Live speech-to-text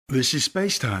This is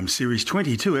SpaceTime, Series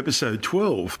 22, Episode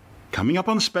 12. Coming up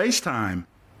on SpaceTime.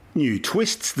 New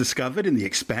twists discovered in the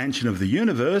expansion of the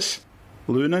universe.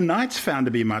 Lunar nights found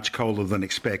to be much colder than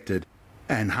expected.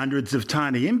 And hundreds of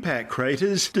tiny impact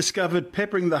craters discovered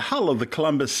peppering the hull of the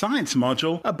Columbus Science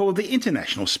Module aboard the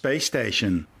International Space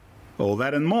Station. All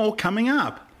that and more coming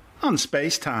up on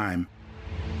SpaceTime.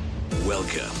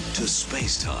 Welcome to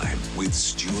SpaceTime with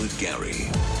Stuart Gary.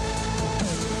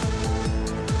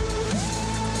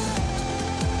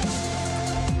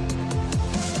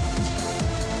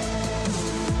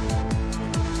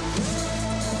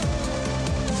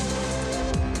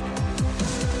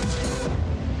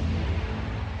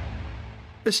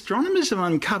 Astronomers have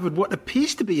uncovered what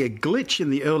appears to be a glitch in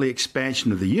the early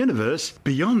expansion of the universe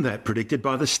beyond that predicted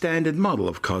by the standard model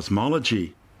of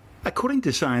cosmology. According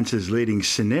to science's leading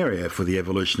scenario for the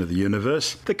evolution of the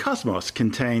universe, the cosmos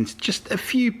contains just a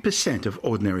few percent of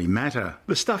ordinary matter,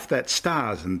 the stuff that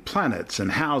stars and planets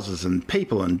and houses and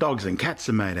people and dogs and cats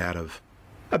are made out of.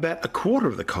 About a quarter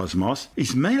of the cosmos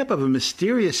is made up of a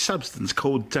mysterious substance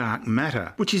called dark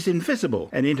matter, which is invisible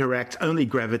and interacts only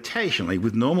gravitationally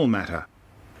with normal matter.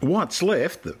 What's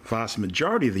left, the vast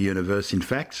majority of the universe in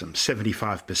fact, some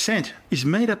 75%, is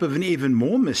made up of an even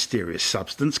more mysterious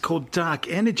substance called dark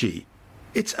energy.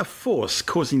 It's a force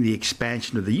causing the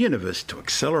expansion of the universe to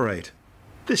accelerate.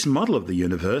 This model of the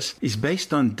universe is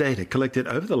based on data collected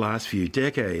over the last few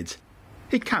decades.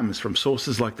 It comes from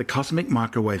sources like the cosmic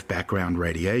microwave background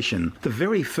radiation, the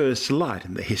very first light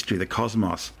in the history of the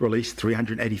cosmos, released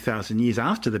 380,000 years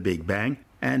after the Big Bang,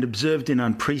 and observed in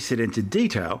unprecedented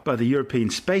detail by the European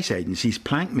Space Agency's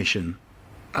Planck mission.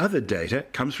 Other data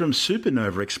comes from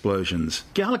supernova explosions,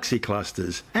 galaxy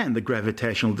clusters, and the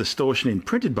gravitational distortion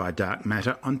imprinted by dark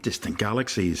matter on distant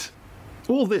galaxies.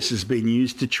 All this has been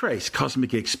used to trace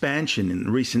cosmic expansion in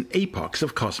recent epochs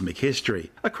of cosmic history,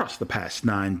 across the past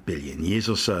 9 billion years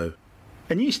or so.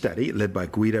 A new study led by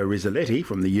Guido Rizzoletti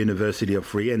from the University of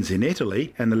Firenze in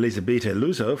Italy and Elisabetta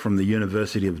Luzzo from the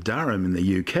University of Durham in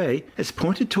the UK has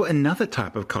pointed to another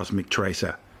type of cosmic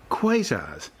tracer,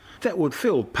 quasars, that would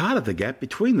fill part of the gap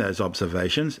between those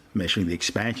observations, measuring the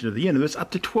expansion of the universe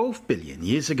up to 12 billion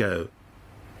years ago.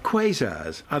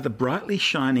 Quasars are the brightly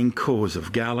shining cores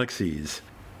of galaxies.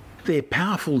 They're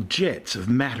powerful jets of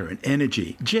matter and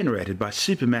energy generated by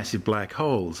supermassive black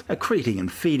holes, accreting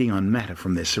and feeding on matter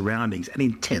from their surroundings at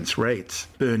intense rates,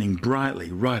 burning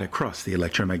brightly right across the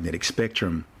electromagnetic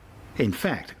spectrum. In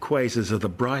fact, quasars are the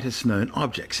brightest known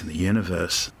objects in the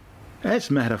universe. As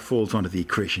matter falls onto the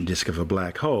accretion disk of a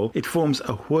black hole, it forms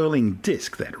a whirling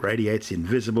disk that radiates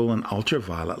invisible and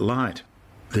ultraviolet light.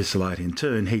 This light in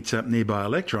turn heats up nearby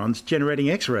electrons, generating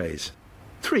X-rays.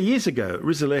 3 years ago,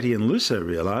 Rizzoletti and Lusso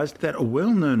realised that a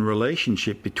well-known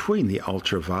relationship between the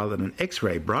ultraviolet and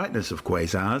X-ray brightness of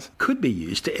quasars could be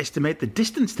used to estimate the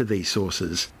distance to these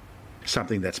sources,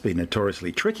 something that's been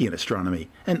notoriously tricky in astronomy,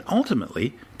 and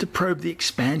ultimately to probe the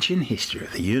expansion history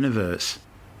of the universe.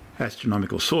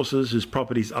 Astronomical sources whose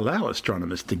properties allow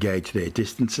astronomers to gauge their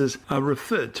distances are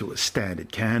referred to as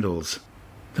standard candles.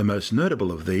 The most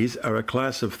notable of these are a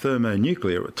class of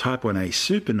thermonuclear or Type 1a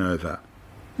supernova.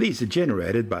 These are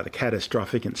generated by the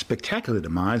catastrophic and spectacular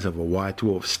demise of a white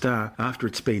dwarf star after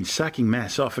it's been sucking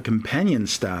mass off a companion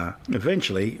star,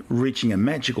 eventually reaching a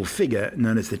magical figure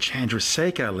known as the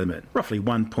Chandrasekhar limit, roughly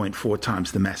 1.4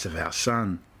 times the mass of our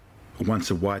Sun.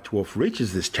 Once a white dwarf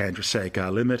reaches this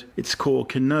Chandrasekhar limit, its core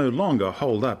can no longer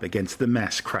hold up against the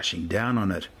mass crushing down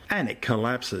on it, and it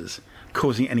collapses,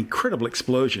 causing an incredible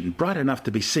explosion bright enough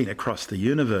to be seen across the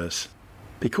universe.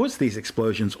 Because these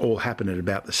explosions all happen at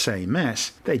about the same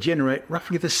mass, they generate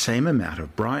roughly the same amount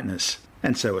of brightness,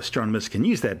 and so astronomers can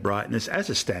use that brightness as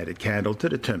a standard candle to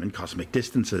determine cosmic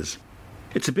distances.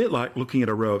 It's a bit like looking at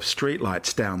a row of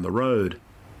streetlights down the road.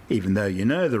 Even though you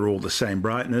know they're all the same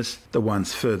brightness, the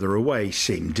ones further away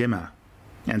seem dimmer.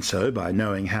 And so, by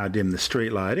knowing how dim the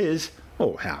streetlight is,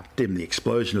 or how dim the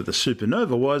explosion of the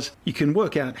supernova was, you can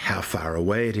work out how far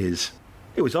away it is.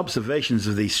 It was observations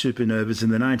of these supernovas in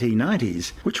the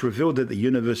 1990s which revealed that the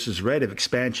universe's rate of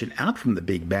expansion out from the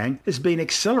Big Bang has been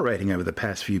accelerating over the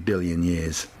past few billion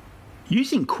years.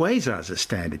 Using quasars as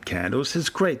standard candles has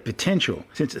great potential,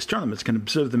 since astronomers can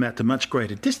observe them out to much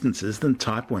greater distances than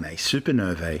Type 1a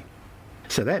supernovae.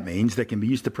 So that means they can be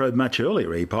used to probe much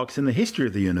earlier epochs in the history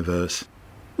of the universe.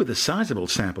 With a sizable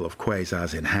sample of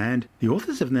quasars in hand, the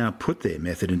authors have now put their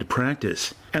method into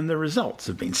practice, and the results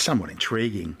have been somewhat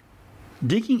intriguing.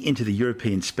 Digging into the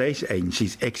European Space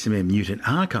Agency's XMM Newton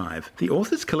archive, the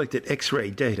authors collected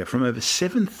X-ray data from over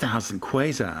 7,000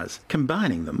 quasars,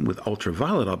 combining them with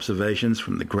ultraviolet observations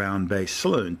from the ground-based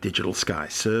Sloan Digital Sky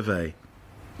Survey.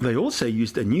 They also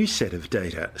used a new set of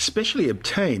data, specially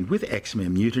obtained with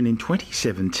XMM Newton in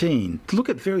 2017, to look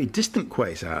at very distant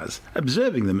quasars,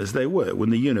 observing them as they were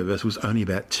when the universe was only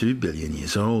about 2 billion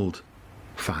years old.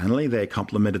 Finally, they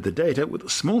complemented the data with a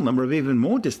small number of even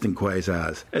more distant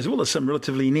quasars, as well as some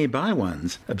relatively nearby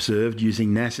ones, observed using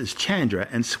NASA's Chandra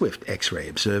and Swift X-ray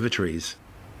observatories.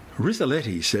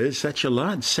 Rizzolatti says such a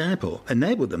large sample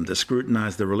enabled them to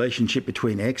scrutinize the relationship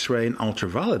between X-ray and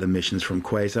ultraviolet emissions from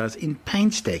quasars in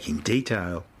painstaking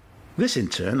detail. This in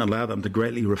turn allowed them to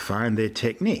greatly refine their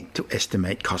technique to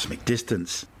estimate cosmic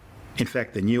distance. In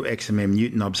fact, the new XMM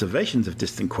Newton observations of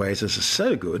distant quasars are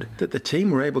so good that the team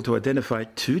were able to identify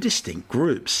two distinct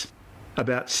groups.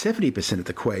 About 70% of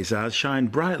the quasars shine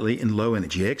brightly in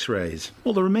low-energy X-rays,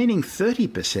 while the remaining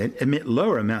 30% emit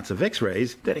lower amounts of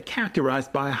X-rays that are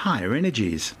characterized by higher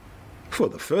energies. For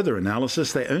the further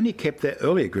analysis, they only kept their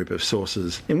earlier group of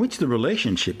sources, in which the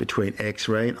relationship between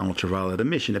X-ray and ultraviolet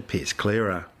emission appears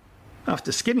clearer.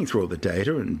 After skimming through all the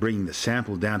data and bringing the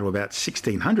sample down to about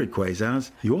 1,600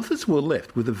 quasars, the authors were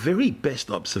left with the very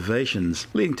best observations,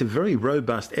 leading to very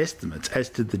robust estimates as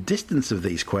to the distance of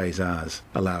these quasars,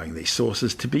 allowing these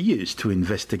sources to be used to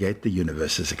investigate the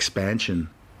universe's expansion.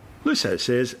 Lusso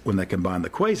says when they combine the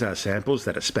quasar samples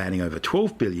that are spanning over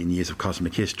 12 billion years of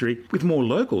cosmic history with more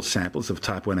local samples of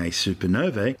Type 1a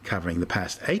supernovae covering the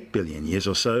past 8 billion years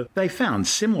or so, they found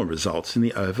similar results in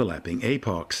the overlapping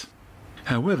epochs.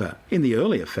 However, in the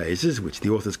earlier phases, which the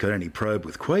authors could only probe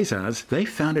with quasars, they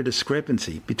found a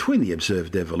discrepancy between the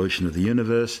observed evolution of the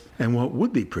universe and what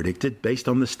would be predicted based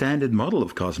on the standard model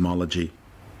of cosmology.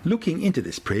 Looking into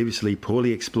this previously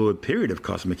poorly explored period of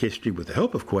cosmic history with the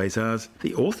help of quasars,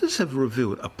 the authors have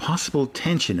revealed a possible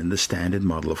tension in the standard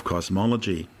model of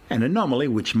cosmology, an anomaly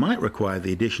which might require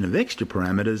the addition of extra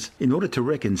parameters in order to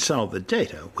reconcile the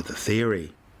data with the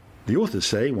theory. The authors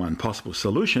say one possible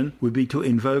solution would be to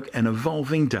invoke an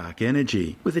evolving dark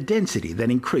energy with a density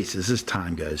that increases as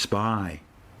time goes by.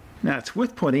 Now, it's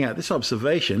worth pointing out this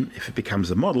observation, if it becomes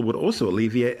a model, would also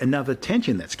alleviate another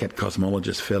tension that's kept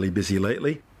cosmologists fairly busy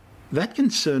lately, that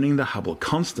concerning the Hubble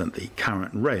constant, the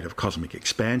current rate of cosmic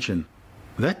expansion.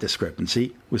 That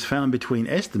discrepancy was found between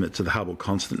estimates of the Hubble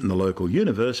constant in the local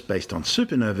universe based on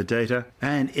supernova data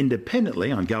and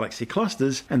independently on galaxy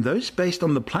clusters and those based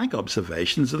on the Planck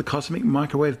observations of the cosmic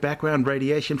microwave background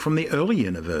radiation from the early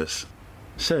universe.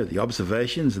 So the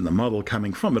observations and the model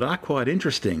coming from it are quite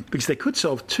interesting because they could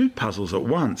solve two puzzles at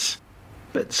once.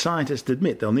 But scientists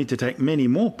admit they'll need to take many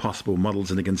more possible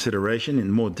models into consideration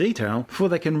in more detail before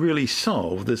they can really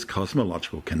solve this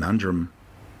cosmological conundrum.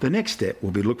 The next step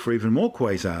will be to look for even more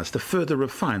quasars to further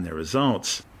refine their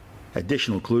results.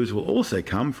 Additional clues will also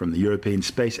come from the European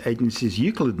Space Agency's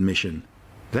Euclid mission.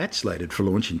 That's slated for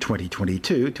launch in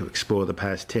 2022 to explore the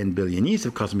past 10 billion years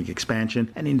of cosmic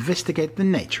expansion and investigate the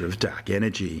nature of dark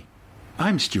energy.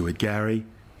 I'm Stuart Gary.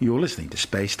 You're listening to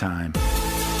SpaceTime.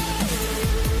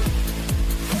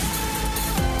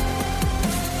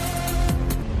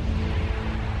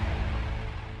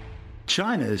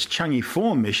 China's Chang'e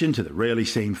 4 mission to the rarely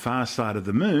seen far side of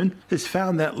the moon has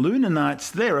found that lunar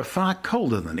nights there are far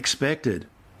colder than expected.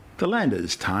 The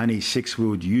lander's tiny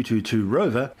 6-wheeled U-22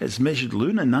 rover has measured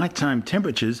lunar nighttime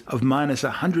temperatures of minus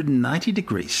 190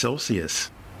 degrees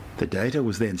Celsius. The data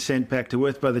was then sent back to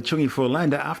Earth by the Chang'e 4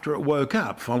 lander after it woke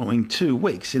up following 2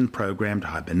 weeks in programmed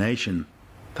hibernation.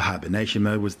 The hibernation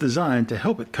mode was designed to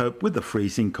help it cope with the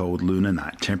freezing cold lunar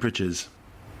night temperatures.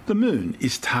 The moon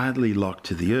is tidally locked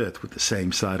to the Earth with the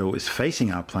same side always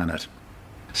facing our planet.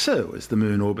 So, as the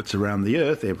moon orbits around the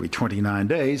Earth every 29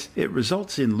 days, it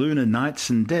results in lunar nights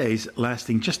and days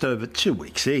lasting just over 2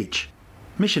 weeks each.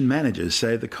 Mission managers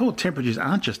say the cold temperatures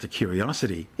aren't just a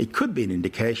curiosity. It could be an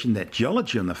indication that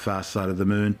geology on the far side of the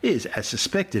moon is, as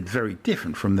suspected, very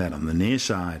different from that on the near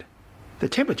side. The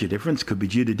temperature difference could be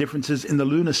due to differences in the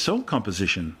lunar soil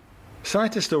composition.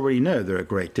 Scientists already know there are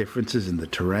great differences in the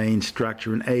terrain,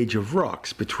 structure and age of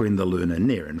rocks between the lunar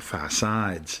near and far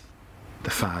sides. The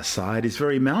far side is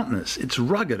very mountainous. It's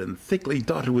rugged and thickly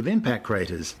dotted with impact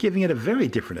craters, giving it a very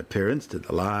different appearance to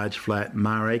the large, flat,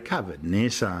 mare-covered near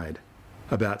side.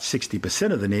 About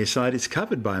 60% of the near side is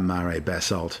covered by mare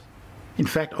basalt. In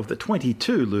fact, of the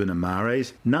 22 lunar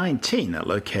mares, 19 are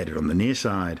located on the near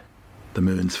side. The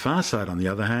moon's far side, on the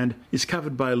other hand, is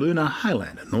covered by lunar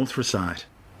highland and northracite.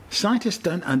 Scientists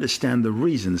don't understand the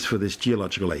reasons for this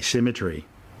geological asymmetry.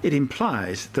 It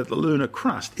implies that the lunar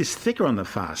crust is thicker on the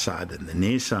far side than the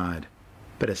near side.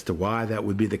 But as to why that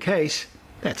would be the case,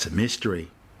 that's a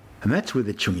mystery. And that's where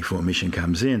the Chang'e 4 mission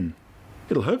comes in.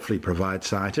 It'll hopefully provide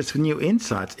scientists with new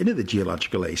insights into the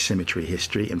geological asymmetry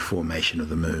history and formation of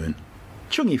the moon.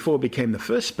 Chang'e 4 became the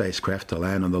first spacecraft to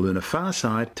land on the lunar far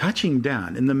side, touching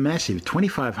down in the massive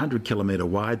 2,500 kilometre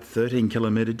wide, 13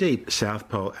 kilometre deep South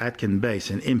Pole Aitken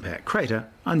Basin impact crater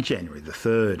on January the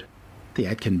 3rd. The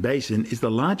Aitken Basin is the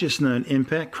largest known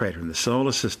impact crater in the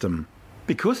solar system.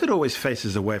 Because it always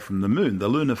faces away from the moon, the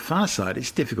lunar far side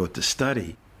is difficult to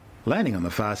study. Landing on the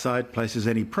far side places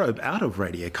any probe out of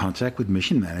radio contact with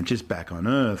mission managers back on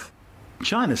Earth.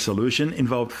 China's solution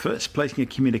involved first placing a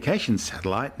communications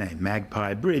satellite named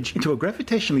Magpie Bridge into a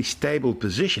gravitationally stable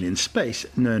position in space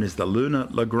known as the Lunar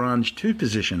Lagrange 2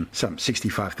 position, some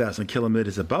 65,000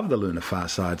 kilometres above the lunar far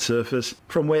side surface,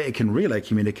 from where it can relay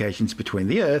communications between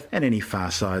the Earth and any far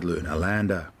side lunar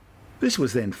lander. This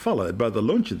was then followed by the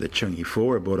launch of the Chang'e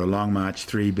 4 aboard a Long March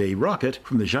 3B rocket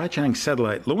from the Xichang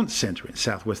Satellite Launch Center in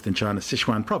southwestern China's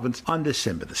Sichuan province on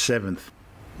December the 7th.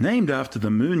 Named after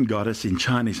the moon goddess in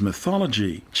Chinese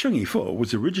mythology, Chang'e 4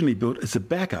 was originally built as a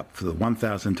backup for the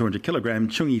 1,200-kilogram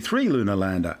Chang'e 3 lunar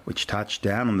lander, which touched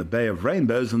down on the Bay of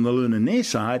Rainbows on the lunar near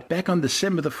side back on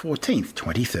December the 14th,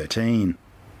 2013.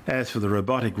 As for the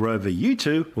robotic rover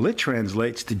U2, well, it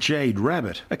translates to Jade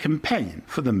Rabbit, a companion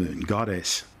for the moon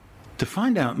goddess. To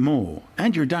find out more,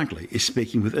 Andrew Dunkley is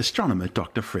speaking with astronomer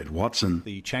Dr. Fred Watson.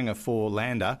 The Chang'e 4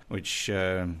 lander, which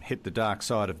hit the dark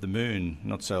side of the moon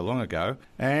not so long ago,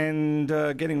 and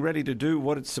getting ready to do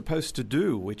what it's supposed to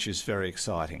do, which is very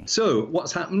exciting. So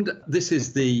what's happened? This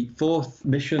is the fourth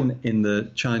mission in the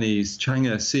Chinese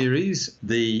Chang'e series.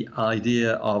 The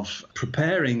idea of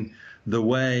preparing the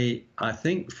way, I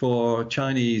think, for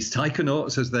Chinese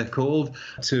taikonauts, as they're called,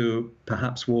 to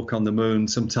perhaps walk on the moon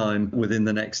sometime within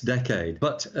the next decade.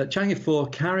 But Chang'e 4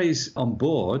 carries on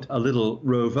board a little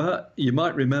rover. You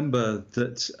might remember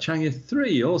that Chang'e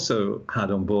 3 also had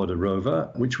on board a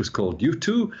rover, which was called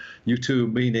U2,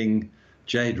 U2 meaning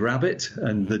Jade Rabbit,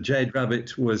 and the Jade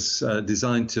Rabbit was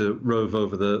designed to rove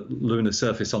over the lunar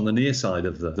surface on the near side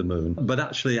of the moon. But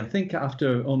actually, I think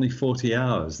after only 40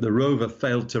 hours, the rover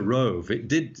failed to rove. It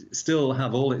did still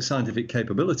have all its scientific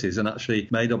capabilities and actually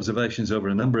made observations over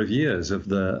a number of years of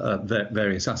the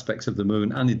various aspects of the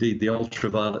moon and indeed the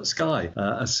ultraviolet sky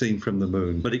as seen from the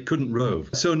moon, but it couldn't rove.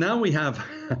 So now we have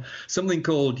something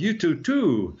called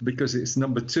U22 because it's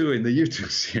number 2 in the U2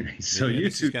 series. So yeah, U22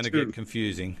 this is going to get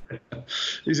confusing.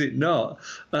 Is it not?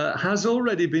 Has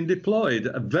already been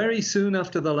deployed. Very soon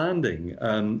after the landing,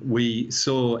 we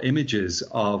saw images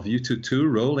of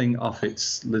U22 rolling off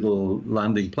its little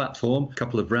landing platform, a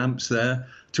couple of ramps there,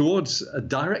 towards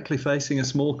directly facing a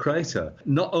small crater.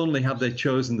 Not only have they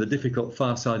chosen the difficult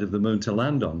far side of the moon to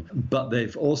land on, but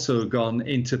they've also gone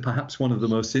into perhaps one of the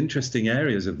most interesting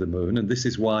areas of the moon, and this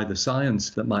is why the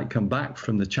science that might come back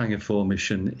from the Chang'e 4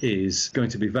 mission is going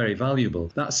to be very valuable.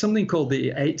 That's something called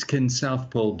the Aitken South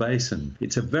Pole Basin.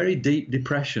 It's a very deep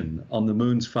depression on the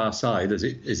moon's far side, as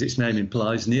its name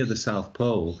implies, near the South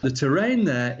Pole. The terrain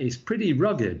there is pretty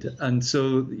rugged, and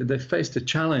so they faced a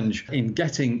challenge in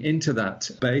getting into that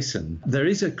basin. There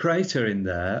is a crater in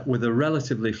there with a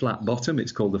relatively flat bottom.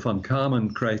 It's called the von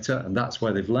Karman crater, and that's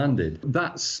where they've landed.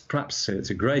 Perhaps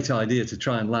it's a great idea to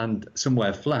try and land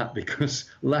somewhere flat, because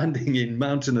landing in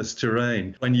mountainous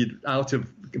terrain when you're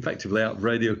effectively out of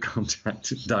radio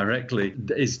contact directly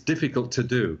is difficult to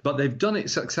do. But they've done it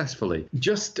successfully.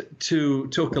 Just to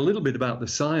talk a little bit about the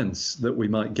science that we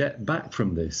might get back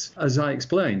from this, as I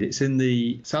explained, it's in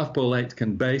the South Pole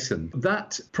Aitken Basin.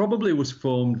 That probably was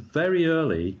formed very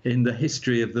early in the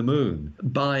history of the moon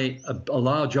by a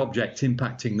large object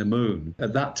impacting the moon.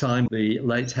 At that time, the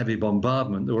late heavy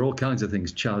bombardment, there were all kinds of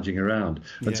things charging around,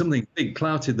 and something big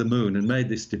clouted the moon and made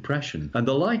this depression. And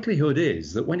the likelihood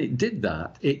is that when it did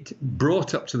that, it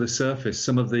brought up to the surface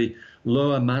some of the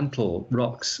lower mantle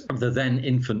rocks of the then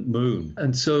infant moon.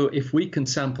 And so if we can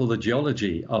sample the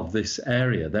geology of this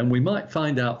area, then we might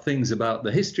find out things about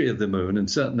the history of the moon, and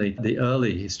certainly the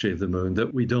early history of the moon,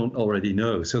 that we don't already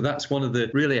know. So that's one of the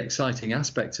really exciting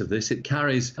aspects of this. It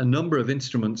carries a number of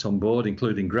instruments on board,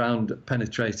 including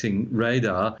ground-penetrating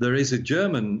radar. There is a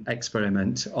German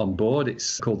experiment on board.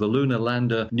 It's called the Lunar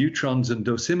Lander Neutrons and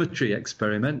Dosimetry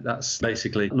Experiment. That's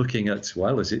basically looking at,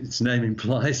 well, as its name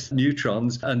implies,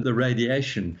 neutrons and the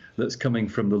radiation that's coming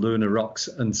from the lunar rocks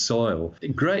and soil.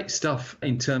 Great stuff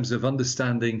in terms of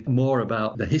understanding more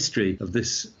about the history of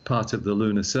this part of the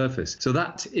lunar surface. So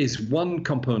that is one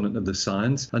component of the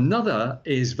science. Another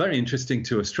is very interesting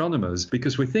to astronomers,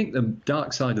 because we think the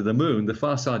dark side of the moon, the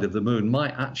far side of the moon,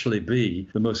 might actually be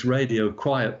the most radio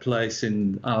quiet place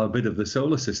in our bit of the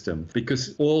solar system,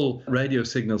 because all radio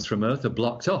signals from Earth are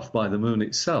blocked off by the moon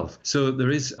itself. So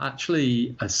there is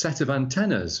actually a set of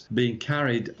antennas being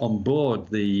carried on board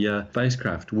the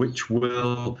spacecraft, which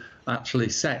will actually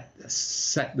set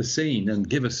the scene and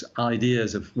give us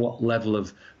ideas of what level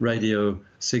of radio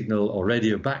signal or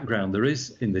radio background there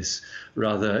is in this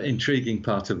rather intriguing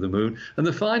part of the moon. And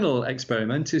the final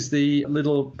experiment is the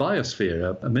little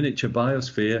biosphere. A miniature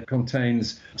biosphere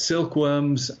contains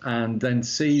silkworms and then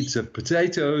seeds of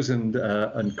potatoes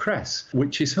and cress,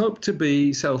 which is hoped to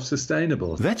be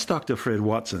self-sustainable. That's Dr. Fred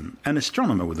Watson, an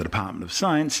astronomer with the Department of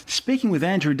Science, speaking with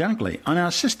Andrew Dunkley on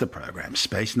our sister program,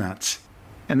 Space Nuts.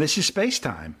 And this is Space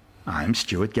Time. I'm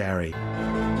Stuart Gary.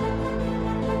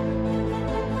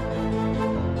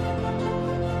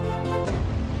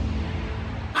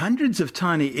 Hundreds of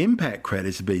tiny impact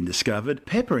craters have been discovered,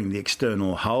 peppering the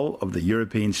external hull of the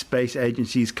European Space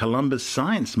Agency's Columbus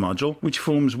Science Module, which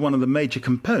forms one of the major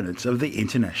components of the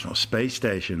International Space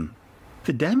Station.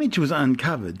 The damage was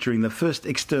uncovered during the first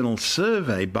external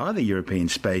survey by the European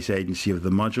Space Agency of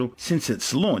the module since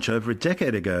its launch over a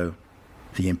decade ago.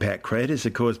 The impact craters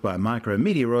are caused by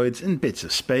micrometeoroids and bits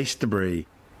of space debris.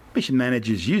 Mission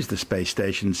managers used the space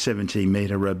station's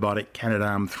 17-metre robotic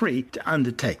Canadarm3 to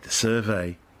undertake the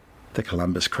survey. The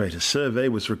Columbus Crater Survey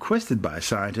was requested by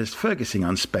scientists focusing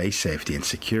on space safety and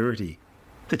security.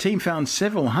 The team found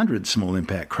several hundred small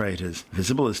impact craters,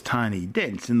 visible as tiny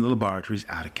dents in the laboratory's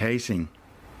outer casing.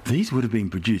 These would have been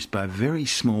produced by very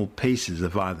small pieces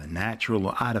of either natural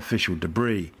or artificial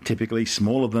debris, typically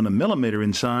smaller than a millimetre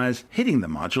in size, hitting the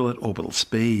module at orbital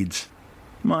speeds.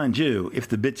 Mind you, if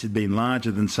the bits had been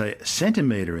larger than, say, a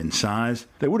centimetre in size,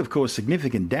 they would have caused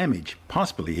significant damage,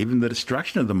 possibly even the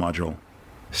destruction of the module.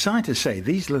 Scientists say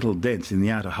these little dents in the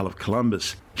outer hull of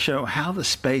Columbus show how the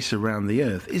space around the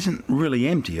Earth isn't really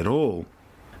empty at all.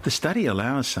 The study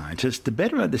allows scientists to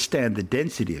better understand the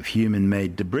density of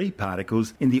human-made debris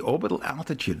particles in the orbital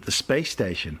altitude of the space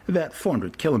station, about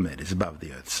 400 kilometres above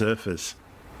the Earth's surface.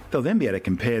 They'll then be able to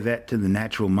compare that to the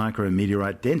natural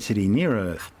micrometeorite density near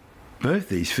Earth. Both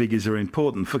these figures are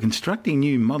important for constructing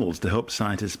new models to help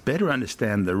scientists better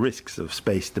understand the risks of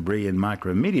space debris and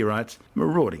micrometeorites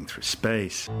marauding through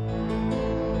space.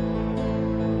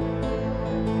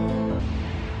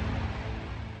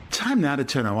 Time now to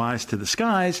turn our eyes to the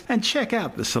skies and check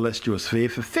out the celestial sphere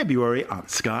for February on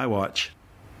Skywatch.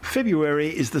 February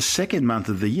is the second month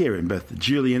of the year in both the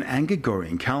Julian and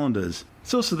Gregorian calendars.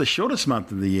 It's also the shortest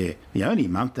month of the year, the only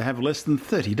month to have less than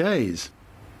 30 days.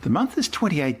 The month is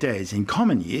 28 days in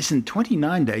common years and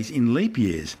 29 days in leap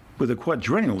years, with a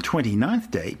quadrennial 29th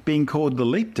day being called the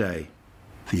leap day.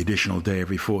 The additional day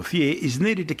every fourth year is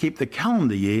needed to keep the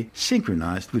calendar year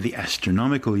synchronized with the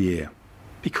astronomical year.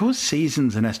 Because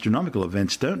seasons and astronomical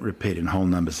events don't repeat in whole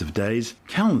numbers of days,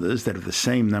 calendars that have the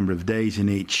same number of days in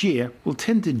each year will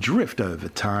tend to drift over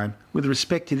time with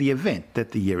respect to the event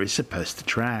that the year is supposed to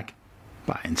track.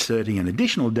 By inserting an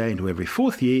additional day into every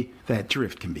fourth year, that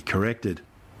drift can be corrected.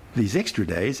 These extra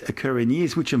days occur in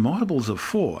years which are multiples of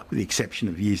 4, with the exception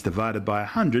of years divided by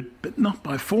 100, but not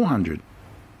by 400.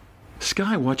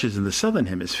 Sky watchers in the southern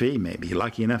hemisphere may be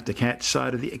lucky enough to catch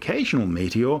sight of the occasional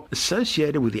meteor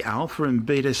associated with the Alpha and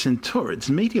Beta Centaurids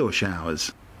meteor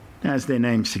showers. As their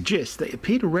name suggests, they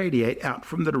appear to radiate out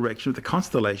from the direction of the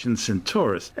constellation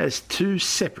Centaurus as two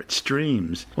separate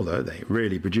streams, although they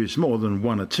rarely produce more than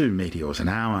 1 or 2 meteors an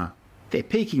hour. They're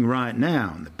peaking right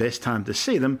now, and the best time to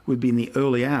see them would be in the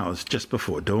early hours just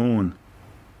before dawn.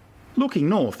 Looking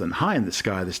north and high in the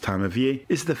sky this time of year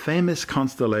is the famous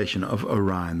constellation of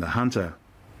Orion the Hunter.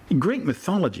 In Greek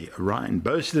mythology, Orion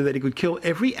boasted that he could kill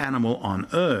every animal on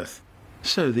Earth.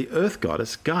 So the Earth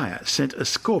goddess Gaia sent a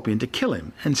scorpion to kill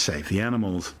him and save the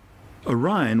animals.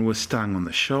 Orion was stung on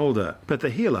the shoulder, but the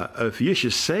healer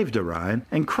Ophiuchus saved Orion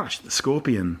and crushed the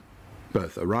scorpion.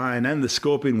 Both Orion and the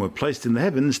Scorpion were placed in the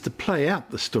heavens to play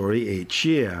out the story each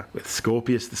year, with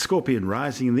Scorpius the Scorpion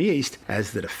rising in the east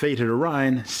as the defeated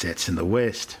Orion sets in the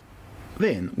west.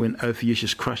 Then, when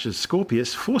Ophiuchus crushes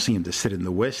Scorpius, forcing him to set in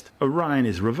the west, Orion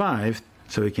is revived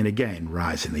so he can again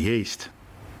rise in the east.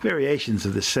 Variations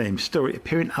of the same story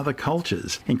appear in other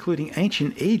cultures, including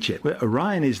ancient Egypt, where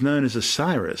Orion is known as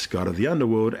Osiris, god of the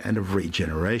underworld and of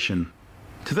regeneration.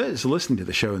 To those listening to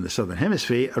the show in the southern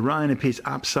hemisphere, Orion appears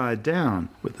upside down,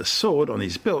 with the sword on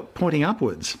his belt pointing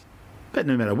upwards. But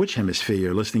no matter which hemisphere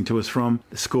you're listening to us from,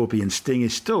 the scorpion's sting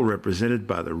is still represented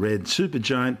by the red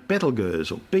supergiant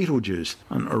Betelgeuse or Betelgeuse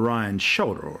on Orion's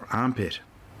shoulder or armpit.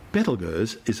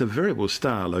 Betelgeuse is a variable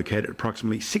star located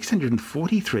approximately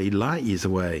 643 light-years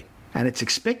away, and it's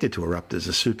expected to erupt as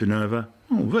a supernova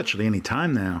virtually any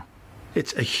time now.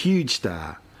 It's a huge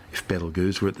star. If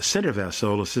Betelgeuse were at the centre of our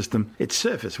solar system, its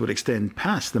surface would extend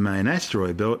past the main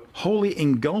asteroid belt, wholly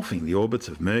engulfing the orbits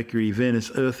of Mercury,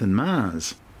 Venus, Earth and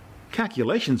Mars.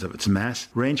 Calculations of its mass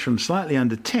range from slightly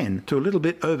under 10 to a little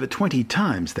bit over 20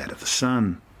 times that of the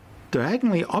Sun.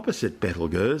 Diagonally opposite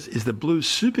Betelgeuse is the blue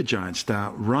supergiant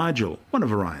star Rigel, one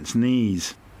of Orion's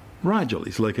knees. Rigel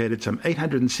is located some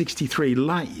 863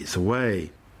 light-years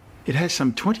away. It has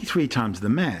some 23 times the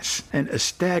mass and a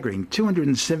staggering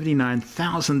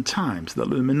 279,000 times the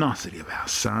luminosity of our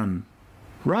Sun.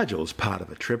 Rigel is part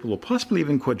of a triple or possibly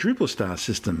even quadruple star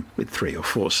system with 3 or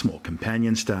 4 small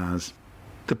companion stars.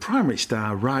 The primary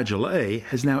star, Rigel A,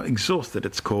 has now exhausted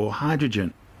its core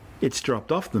hydrogen. It's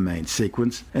dropped off the main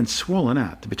sequence and swollen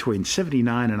out to between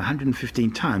 79 and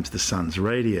 115 times the Sun's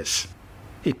radius.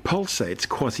 It pulsates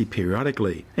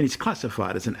quasi-periodically and is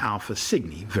classified as an Alpha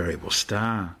Cygni variable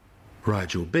star.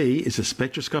 Rigel B is a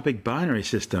spectroscopic binary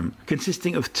system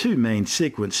consisting of 2 main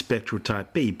sequence spectral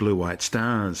type B blue-white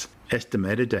stars,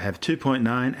 estimated to have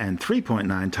 2.9 and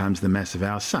 3.9 times the mass of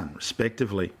our Sun,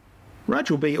 respectively.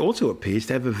 Rigel B also appears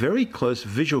to have a very close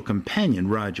visual companion,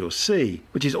 Rigel C,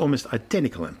 which is almost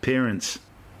identical in appearance.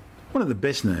 One of the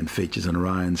best-known features on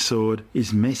Orion's sword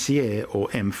is Messier, or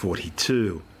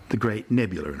M42, the great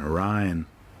nebula in Orion.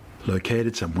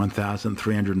 Located some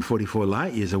 1,344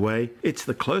 light-years away, it's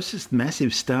the closest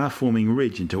massive star-forming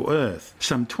region to Earth,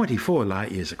 some 24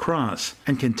 light-years across,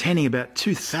 and containing about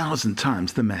 2,000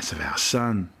 times the mass of our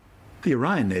Sun. The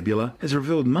Orion Nebula has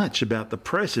revealed much about the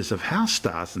process of how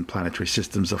stars and planetary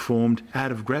systems are formed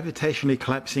out of gravitationally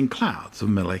collapsing clouds of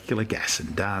molecular gas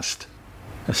and dust.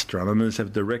 Astronomers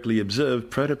have directly observed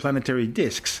protoplanetary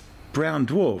disks, brown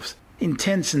dwarfs,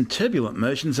 intense and turbulent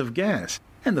motions of gas,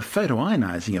 and the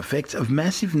photoionizing effects of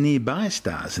massive nearby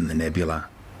stars in the nebula.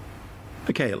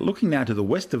 Okay, looking now to the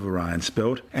west of Orion's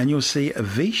belt, and you'll see a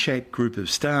V-shaped group of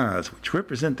stars which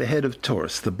represent the head of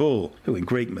Taurus the bull, who in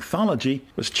Greek mythology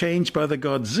was changed by the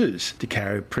god Zeus to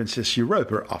carry Princess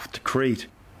Europa off to Crete.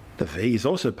 The V is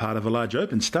also part of a large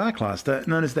open star cluster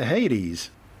known as the Pleiades.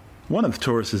 One of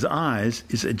Taurus's eyes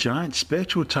is a giant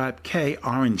spectral type K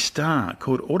orange star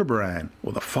called Aldebaran,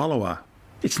 or the Follower.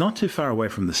 It's not too far away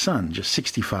from the Sun, just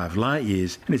 65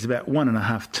 light-years, and is about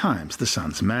 1.5 times the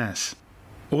Sun's mass.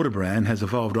 Aldebaran has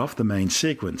evolved off the main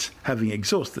sequence, having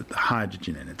exhausted the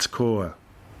hydrogen in its core.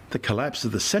 The collapse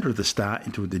of the centre of the star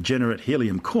into a degenerate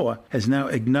helium core has now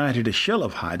ignited a shell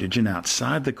of hydrogen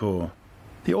outside the core.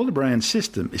 The Aldebaran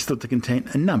system is thought to contain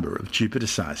a number of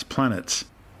Jupiter-sized planets.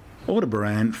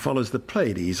 Aldebaran follows the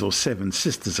Pleiades, or Seven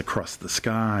Sisters, across the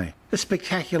sky, a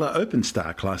spectacular open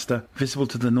star cluster visible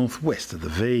to the northwest of the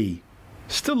V.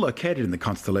 Still located in the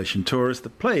constellation Taurus, the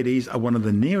Pleiades are one of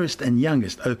the nearest and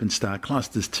youngest open star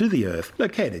clusters to the Earth,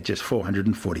 located just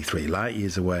 443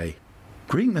 light-years away.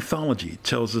 Greek mythology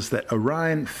tells us that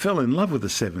Orion fell in love with the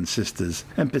Seven Sisters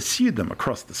and pursued them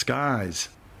across the skies.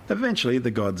 Eventually,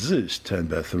 the god Zeus turned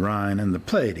both Orion and the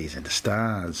Pleiades into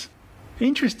stars.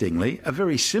 Interestingly, a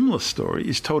very similar story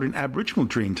is told in Aboriginal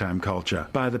Dreamtime culture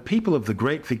by the people of the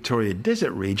Great Victoria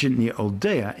Desert region near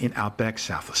Aldea in outback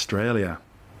South Australia.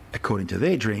 According to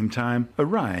their Dreamtime,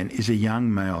 Orion is a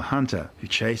young male hunter who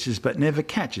chases but never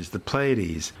catches the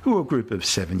Pleiades, who are a group of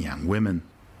 7 young women.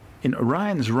 In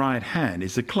Orion's right hand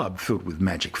is a club filled with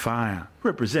magic fire,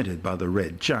 represented by the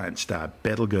red giant star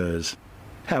Betelgeuse.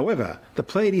 However, the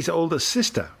Pleiades' older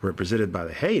sister, represented by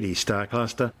the Hyades star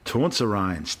cluster, taunts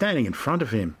Orion, standing in front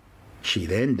of him. She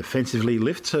then defensively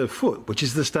lifts her foot, which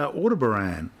is the star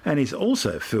Aldebaran, and is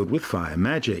also filled with fire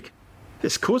magic.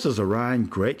 This causes Orion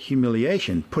great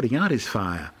humiliation, putting out his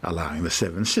fire, allowing the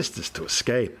Seven Sisters to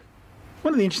escape.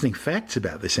 One of the interesting facts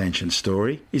about this ancient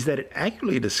story is that it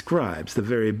accurately describes the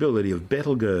variability of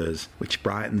Betelgeuse, which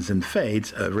brightens and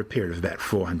fades over a period of about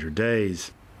 400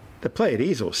 days. The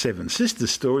Pleiades, or Seven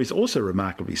Sisters story, is also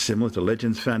remarkably similar to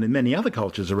legends found in many other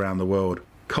cultures around the world,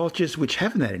 cultures which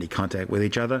haven't had any contact with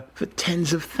each other for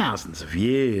tens of thousands of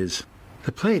years.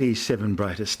 The Pleiades' 7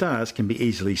 brightest stars can be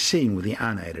easily seen with the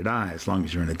unaided eye as long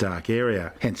as you're in a dark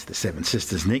area, hence the Seven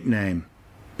Sisters nickname.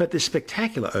 But this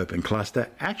spectacular open cluster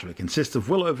actually consists of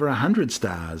well over 100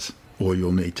 stars. All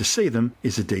you'll need to see them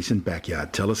is a decent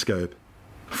backyard telescope.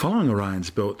 Following Orion's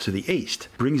belt to the east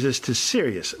brings us to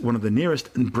Sirius, one of the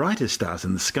nearest and brightest stars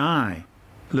in the sky.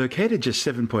 Located just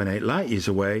 7.8 light-years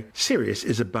away, Sirius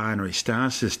is a binary star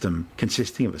system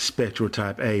consisting of a spectral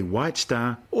type A white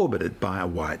star orbited by a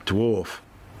white dwarf.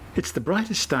 It's the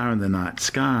brightest star in the night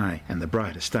sky and the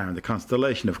brightest star in the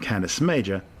constellation of Canis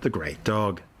Major, the Great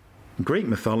Dog. In Greek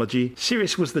mythology,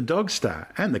 Sirius was the dog star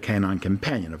and the canine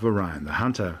companion of Orion the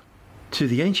Hunter. To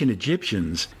the ancient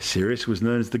Egyptians, Sirius was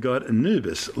known as the god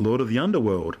Anubis, lord of the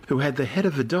underworld, who had the head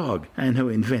of a dog and who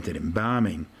invented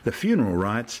embalming, the funeral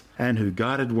rites, and who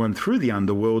guided one through the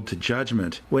underworld to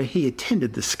judgment, where he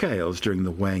attended the scales during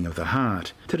the weighing of the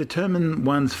heart to determine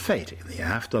one's fate in the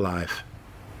afterlife.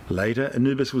 Later,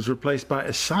 Anubis was replaced by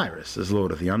Osiris as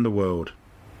lord of the underworld.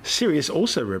 Sirius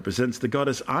also represents the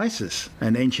goddess Isis,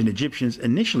 and ancient Egyptians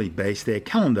initially based their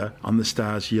calendar on the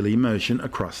star's yearly motion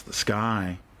across the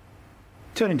sky.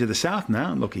 Turning to the south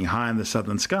now, looking high in the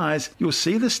southern skies, you'll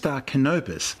see the star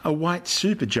Canopus, a white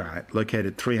supergiant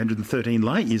located 313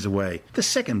 light-years away, the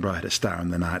second brightest star in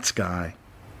the night sky.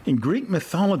 In Greek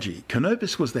mythology,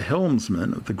 Canopus was the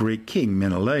helmsman of the Greek king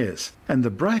Menelaus, and the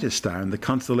brightest star in the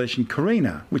constellation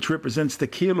Carina, which represents the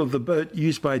keel of the boat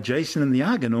used by Jason and the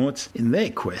Argonauts in their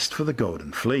quest for the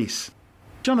Golden Fleece.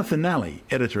 Jonathan Nally,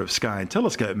 editor of Sky and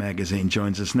Telescope magazine,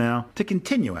 joins us now to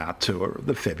continue our tour of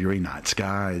the February night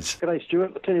skies. G'day,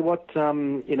 Stuart. I'll tell you what,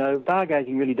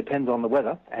 stargazing really depends on the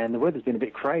weather, and the weather's been a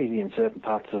bit crazy in certain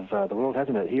parts of the world,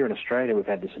 hasn't it? Here in Australia, we've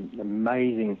had this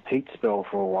amazing heat spell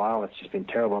for a while. It's just been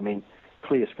terrible. I mean,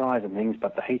 clear skies and things,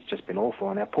 but the heat's just been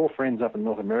awful. And our poor friends up in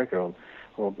North America,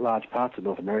 or large parts of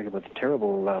North America, with the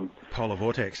terrible polar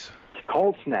vortex.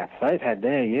 Cold snap they've had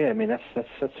there, yeah. I mean, that's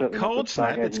certainly cold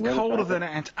snap. It's colder than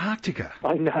Antarctica.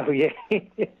 I know, yeah,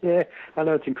 yeah. I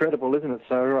know, it's incredible, isn't it?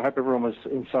 So I hope everyone was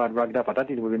inside rugged up. I don't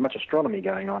think there would be much astronomy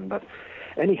going on, but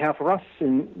anyhow, for us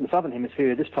in the southern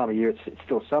hemisphere, this time of year, it's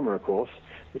still summer, of course.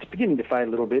 It's beginning to fade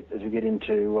a little bit as we get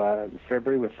into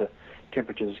February, with the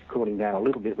temperatures cooling down a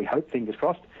little bit. We hope, fingers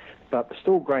crossed. But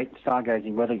still great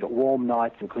stargazing weather. You've got warm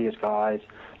nights and clear skies,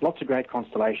 lots of great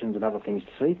constellations and other things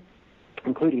to see,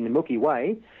 including the Milky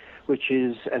Way, which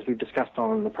is, as we've discussed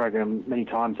on the program many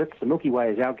times, the Milky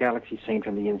Way is our galaxy seen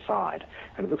from the inside,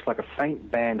 and it looks like a faint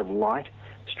band of light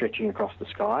stretching across the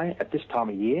sky at this time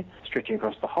of year, stretching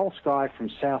across the whole sky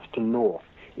from south to north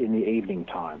in the evening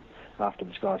time after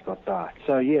the skies got dark.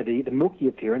 So yeah, the milky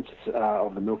appearance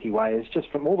of the Milky Way is just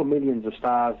from all the millions of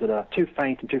stars that are too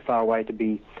faint and too far away to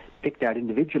be picked out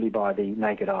individually by the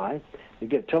naked eye. You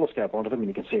get a telescope onto them and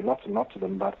you can see lots and lots of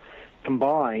them, but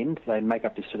combined, they make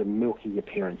up this sort of milky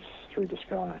appearance through the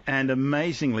sky. And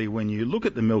amazingly, when you look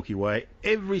at the Milky Way,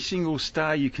 every single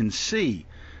star you can see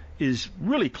is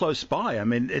really close by. I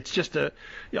mean, it's just on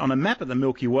a map of the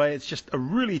Milky Way, it's just a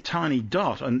really tiny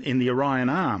dot in the Orion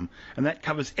arm, and that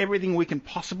covers everything we can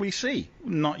possibly see,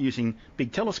 not using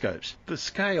big telescopes. The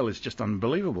scale is just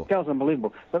unbelievable. The scale's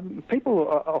unbelievable. But people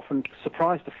are often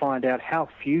surprised to find out how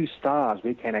few stars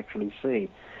we can actually see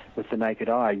with the naked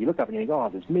eye. You look up and you go, oh,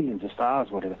 there's millions of stars,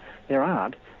 whatever. There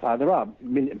aren't. There are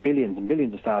billions and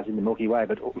billions of stars in the Milky Way,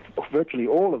 but virtually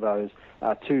all of those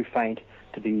are too faint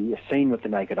to be seen with the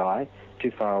naked eye,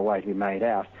 too far away to be made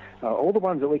out. All the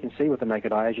ones that we can see with the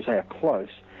naked eye, as you say, are close,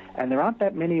 and there aren't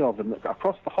that many of them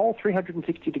across the whole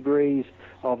 360 degrees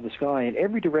of the sky in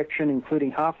every direction,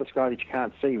 including half the sky that you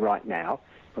can't see right now.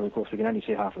 And of course, we can only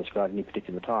see half of the sky at any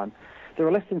particular time. There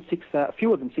are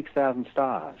fewer than 6,000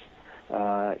 stars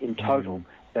in total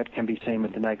that can be seen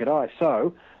with the naked eye.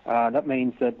 So that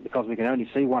means that because we can only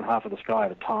see one half of the sky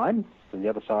at a time, and the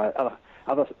other side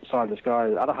of the sky,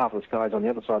 the other half of the sky is on the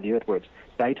other side of the Earth where it's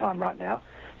daytime right now.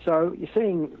 So you're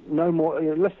seeing no more,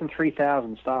 less than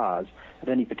 3,000 stars at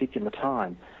any particular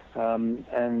time.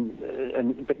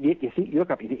 But yet you look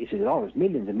up, you see, oh, there's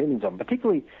millions and millions of them.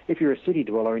 Particularly if you're a city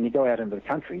dweller and you go out into the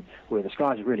country where the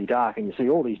skies are really dark and you see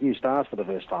all these new stars for the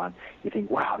first time, you think,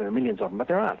 wow, there are millions of them, but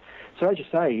there aren't. So as you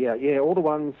say, all the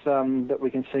ones that we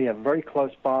can see are very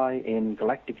close by in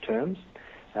galactic terms.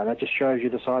 That just shows you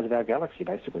the size of our galaxy,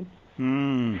 basically.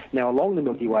 Now, along the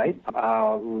Milky Way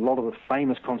are a lot of the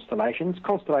famous constellations.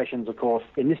 Constellations, of course,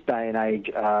 in this day and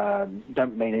age,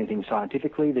 don't mean anything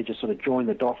scientifically. They just sort of join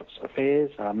the dots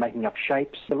affairs, making up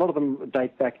shapes. A lot of them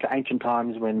date back to ancient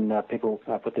times when people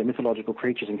put their mythological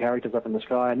creatures and characters up in the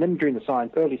sky. And then during the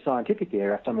early scientific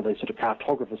era, some of these sort of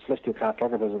cartographers, celestial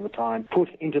cartographers of the time, put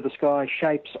into the sky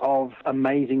shapes of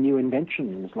amazing new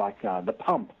inventions like the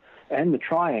pump and the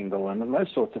triangle and those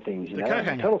sorts of things, the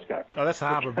telescope. Oh, that's the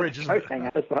Harbour Bridge, isn't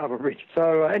it? That's the Harbour Bridge.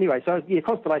 So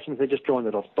constellations, they just join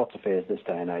the dots affairs this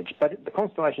day and age. But the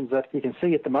constellations that you can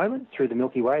see at the moment through the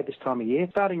Milky Way this time of year,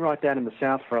 starting right down in the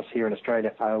south for us here in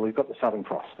Australia, we've got the Southern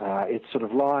Cross. It's sort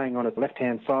of lying on its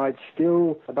left-hand side,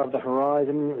 still above the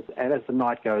horizon, and as the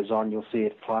night goes on, you'll see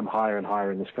it climb higher and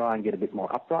higher in the sky and get a bit more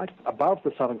upright. Above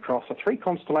the Southern Cross are three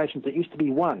constellations that used to be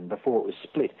one before it was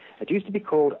split. It used to be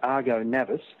called Argo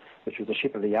Navis, which was a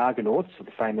ship of the Argonauts of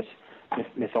the famous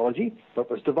mythology,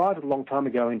 but was divided a long time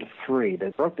ago into three. They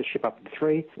broke the ship up into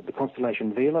three: the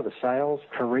constellation Vela, the sails;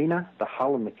 Carina, the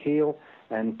hull and the keel;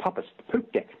 and Puppis, the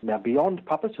poop deck. Now, beyond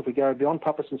Puppis, if we go beyond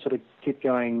Puppis and sort of keep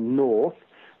going north,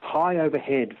 high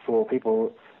overhead for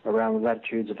people around the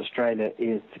latitudes of Australia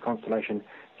is the constellation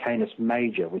Canis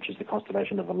Major, which is the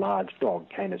constellation of a large dog,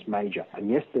 Canis Major. And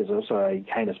yes, there's also a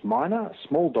Canis Minor, a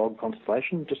small dog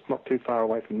constellation, just not too far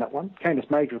away from that one. Canis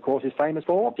Major, of course, is famous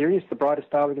for Sirius, the brightest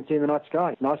star we can see in the night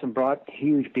sky. Nice and bright,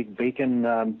 huge big beacon,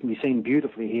 can be seen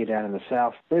beautifully here down in the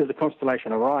south. There's the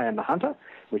constellation Orion, the Hunter,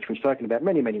 which we've spoken about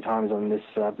many, many times on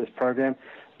this program.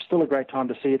 Still a great time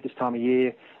to see it this time of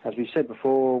year. As we've said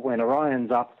before, when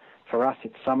Orion's up, for us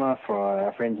it's summer, for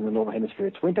our friends in the Northern Hemisphere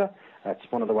it's winter. That's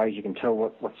one of the ways you can tell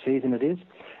what season it is.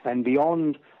 And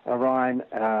beyond Orion,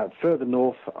 further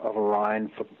north of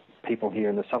Orion, for people here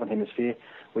in the Southern Hemisphere,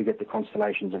 we get the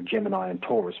constellations of Gemini and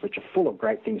Taurus, which are full of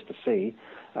great things to see.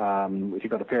 If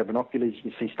you've got a pair of binoculars,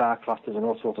 you can see star clusters and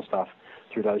all sorts of stuff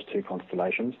through those two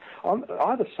constellations. On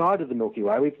either side of the Milky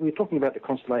Way, we're talking about the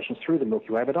constellations through the Milky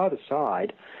Way, but either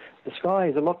side, the sky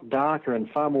is a lot darker and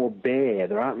far more bare.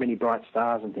 There aren't many bright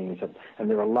stars and things, and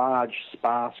there are large,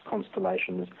 sparse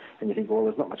constellations, and you think, well,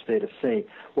 there's not much there to see.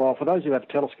 Well, for those who have a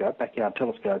telescope, backyard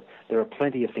telescope, there are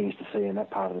plenty of things to see in that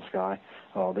part of the sky,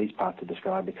 or these parts of the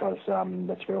sky, because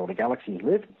that's where all the galaxies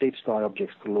live, deep sky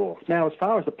objects galore. Now, as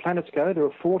far as the planets go, there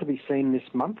are 4 to be seen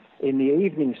this month. In the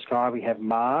evening sky, we have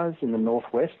Mars in the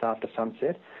northwest after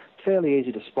sunset. Fairly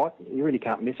easy to spot. You really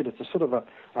can't miss it. It's a sort of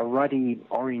a ruddy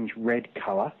orange-red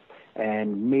colour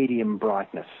and medium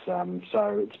brightness.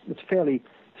 So it's fairly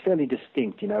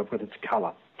distinct, with its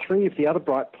colour. 3 of the other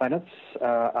bright planets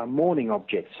are morning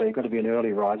objects, so you've got to be an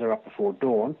early riser up before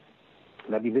dawn.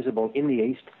 They'll be visible in the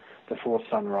east before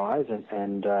sunrise,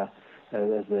 and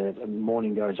as the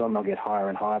morning goes on, they'll get higher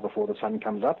and higher before the sun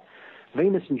comes up.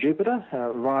 Venus and Jupiter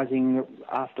rising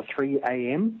after 3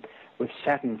 a.m., with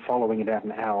Saturn following about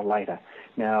an hour later.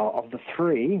 Now, of the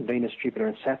 3, Venus, Jupiter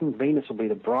and Saturn, Venus will be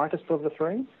the brightest of the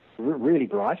 3, really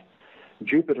bright.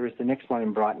 Jupiter is the next one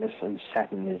in brightness, and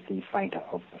Saturn is the fainter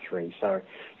of the 3. So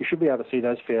you should be able to see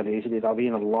those fairly easily. They'll be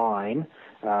in a line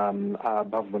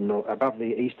above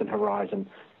the eastern horizon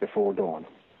before dawn.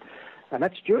 And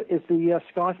that, Stuart, is the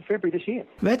sky for February this year.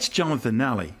 That's Jonathan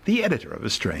Nally, the editor of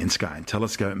Australian Sky and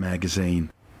Telescope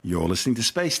magazine. You're listening to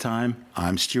SpaceTime.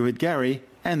 I'm Stuart Gary,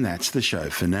 and that's the show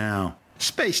for now.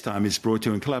 SpaceTime is brought to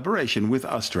you in collaboration with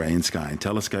Australian Sky and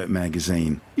Telescope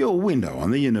magazine, your window on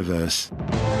the universe.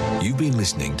 You've been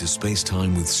listening to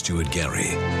SpaceTime with Stuart Gary.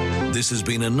 This has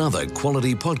been another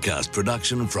quality podcast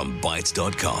production from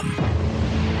Bytes.com.